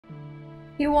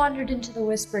He wandered into the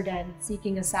Whisper Den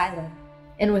seeking asylum,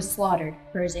 and was slaughtered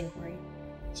for his inquiry.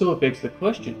 So it begs the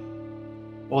question,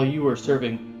 while you were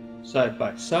serving side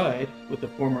by side with the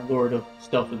former Lord of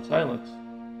Stealth and Silence,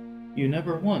 you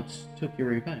never once took your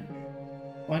revenge.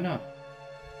 Why not?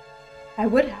 I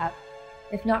would have,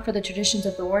 if not for the traditions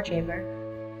of the War Chamber.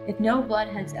 If no blood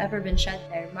has ever been shed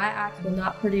there, my axe will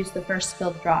not produce the first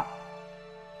spilled drop.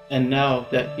 And now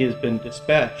that he has been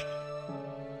dispatched,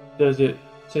 does it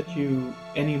set you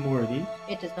any more at ease?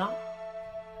 It does not.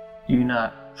 Do you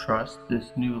not trust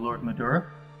this new Lord Madura?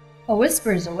 A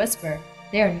whisper is a whisper.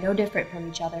 They are no different from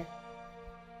each other.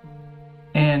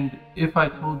 And if I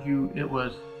told you it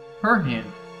was her hand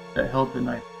that held the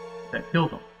knife that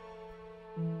killed him?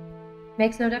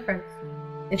 Makes no difference.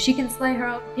 If she can slay her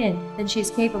own kin, then she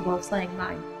is capable of slaying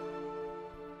mine.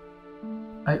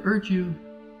 I urge you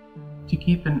to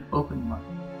keep an open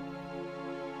mind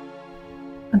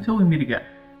until we meet again.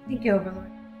 Thank you,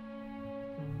 Overlord.